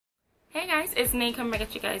Hey guys, it's Nate coming back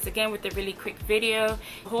at you guys again with a really quick video.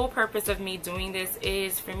 The whole purpose of me doing this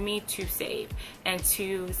is for me to save and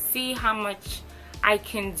to see how much I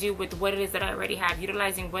can do with what it is that I already have,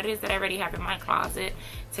 utilizing what it is that I already have in my closet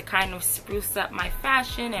to kind of spruce up my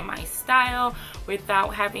fashion and my style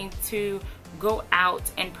without having to go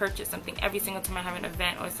out and purchase something every single time I have an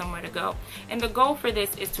event or somewhere to go. And the goal for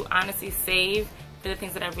this is to honestly save for the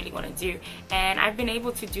things that I really want to do, and I've been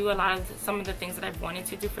able to do some of the things that I've wanted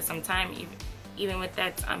to do for some time, even with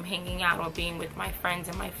that hanging out or being with my friends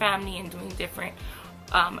and my family and doing different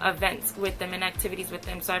events with them and activities with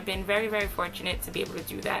them. So I've been very fortunate to be able to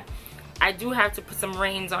do that. I do have to put some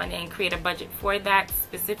reins on and create a budget for that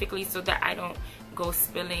specifically so that I don't go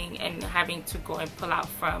spilling and having to go and pull out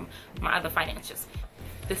from my other financials.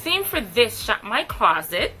 The theme for this Shop My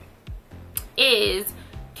Closet is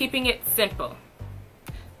keeping it simple.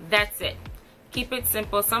 That's it. Keep it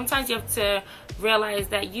simple. Sometimes you have to realize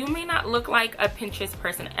that you may not look like a Pinterest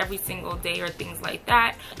person every single day or things like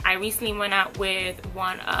that. I recently went out with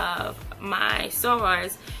one of my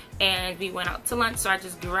sorors and we went out to lunch, so I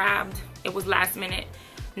just grabbed, it was last minute,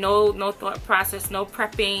 no thought process, no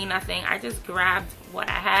prepping, nothing. I just grabbed what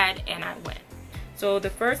I had and I went. So the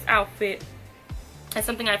first outfit, and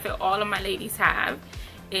something I feel all of my ladies have,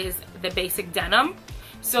 is the basic denim.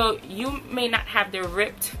 So you may not have the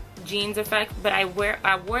ripped jeans effect, but I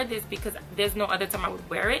wore this because there's no other time I would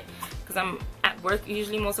wear it, because I'm at work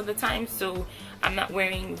usually most of the time, so I'm not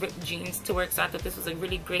wearing ripped jeans to work. So I thought this was a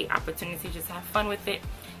really great opportunity to just have fun with it.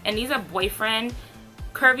 And these are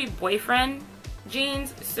curvy boyfriend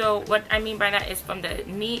jeans. So what I mean by that is from the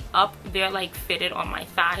knee up, they're like fitted on my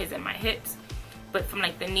thighs and my hips, but from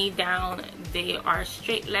like the knee down, they are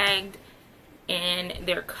straight legged and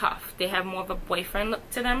they're cuffed. They have more of a boyfriend look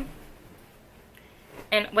to them.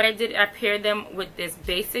 And what I did, I paired them with this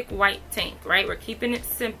basic white tank, right? We're keeping it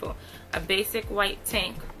simple. A basic white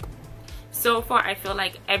tank. So far, I feel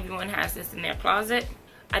like everyone has this in their closet.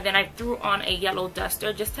 And then I threw on a yellow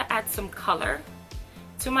duster just to add some color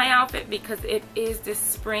to my outfit, because it is this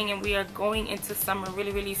spring and we are going into summer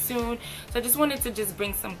really soon. So I just wanted to just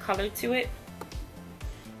bring some color to it.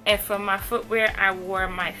 And for my footwear, I wore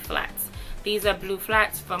my flats. These are blue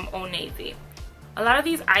flats from Old Navy. A lot of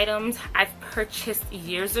these items I've purchased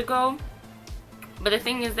years ago, but the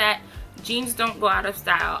thing is that jeans don't go out of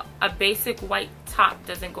style. A basic white top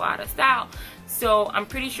doesn't go out of style. So I'm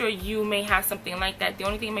pretty sure you may have something like that. The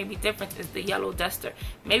only thing that may be different is the yellow duster.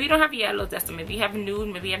 Maybe you don't have a yellow duster. Maybe you have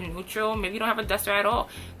nude. Maybe you have neutral. Maybe you don't have a duster at all.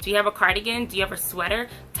 Do you have a cardigan? Do you have a sweater?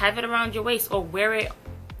 Tie it around your waist or wear it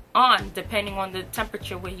on depending on the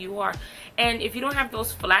temperature where you are. And if you don't have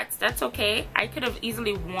those flats, that's okay. I could have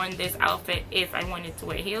easily worn this outfit if I wanted to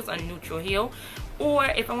wear heels, a neutral heel, or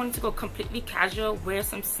if I wanted to go completely casual, wear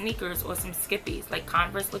some sneakers or some skippies, like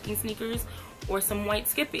Converse looking sneakers or some white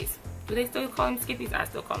skippies. Do they still call them skippies? I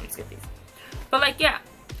still call them skippies. But like, yeah,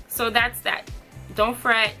 so that's that. Don't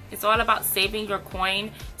fret. It's all about saving your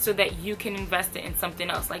coin so that you can invest it in something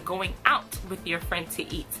else, like going out with your friend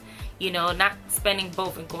to eat. You know, not spending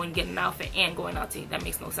both and going get an outfit and going out to eat. That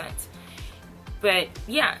makes no sense. But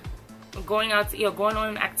yeah, going out to, going on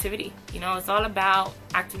an activity. You know, it's all about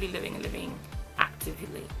actively living and living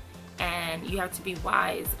actively. And you have to be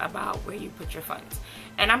wise about where you put your funds.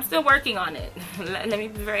 And I'm still working on it. Let me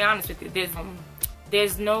be very honest with you.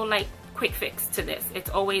 There's no like quick fix to this.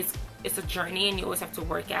 It's a journey, and you always have to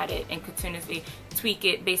work at it and continuously tweak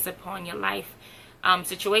it based upon your life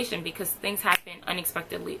situation, because things happen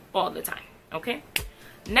unexpectedly all the time. Okay,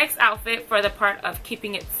 next outfit for the part of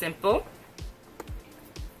keeping it simple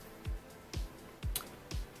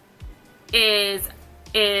is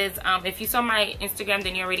if you saw my Instagram,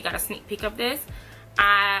 then you already got a sneak peek of this.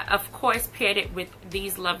 I of course paired it with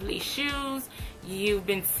these lovely shoes. You've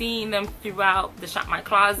been seeing them throughout the Shop My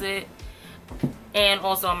Closet and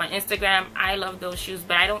also on my Instagram. I love those shoes,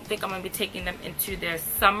 but I don't think I'm gonna be taking them into their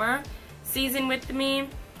summer season with me,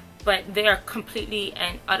 but they are completely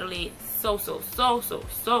and utterly so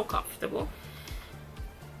comfortable.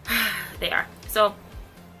 They are. So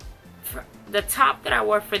for the top that I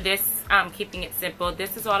wore for this keeping it simple,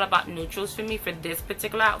 this is all about neutrals for me for this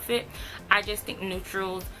particular outfit. I just think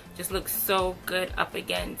neutrals just look so good up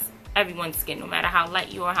against everyone's skin, no matter how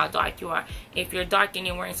light you are, how dark you are. If you're dark and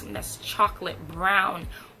you're wearing something that's chocolate brown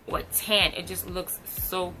or tan, it just looks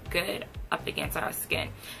so good up against our skin.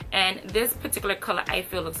 And this particular color I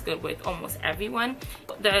feel looks good with almost everyone.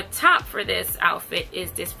 The top for this outfit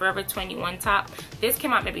is this Forever 21 top. This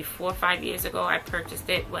came out maybe 4 or 5 years ago. I purchased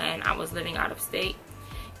it when I was living out of state.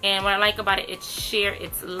 And what I like about it, it's sheer,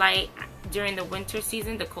 it's light. During the winter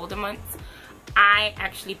season, the colder months, I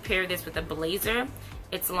actually pair this with a blazer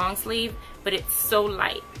It's long sleeve, but it's so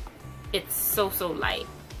light. It's so light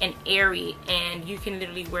and airy, and you can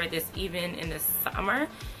literally wear this even in the summer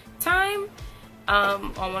time,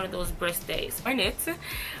 on one of those brisk days, or knit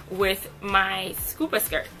with my scuba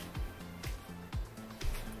skirt.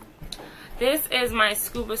 This is my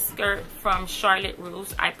scuba skirt from Charlotte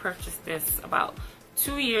Russe. I purchased this about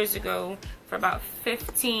 2 years ago for about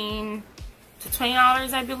 $15 to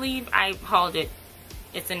 $20, I believe. I hauled it.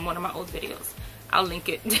 It's in one of my old videos. I'll link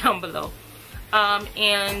it down below.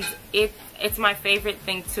 And it's my favorite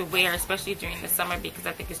thing to wear, especially during the summer, because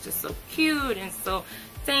I think it's just so cute and so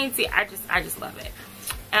dainty. I just love it.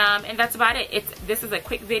 And that's about it. This is a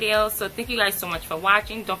quick video, so thank you guys so much for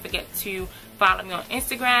watching. Don't forget to follow me on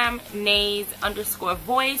Instagram,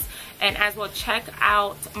 nays_voice, and as well check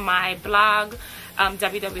out my blog,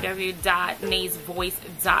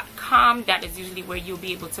 www.naysvoice.com. That is usually where you'll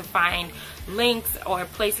be able to find links or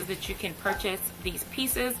places that you can purchase these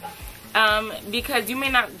pieces, because you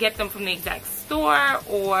may not get them from the exact store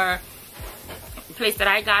or place that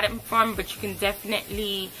I got it from, but you can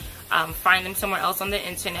definitely find them somewhere else on the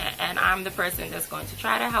internet, and I'm the person that's going to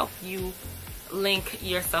try to help you link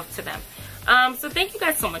yourself to them. So thank you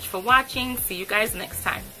guys so much for watching. See you guys next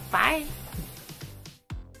time. Bye.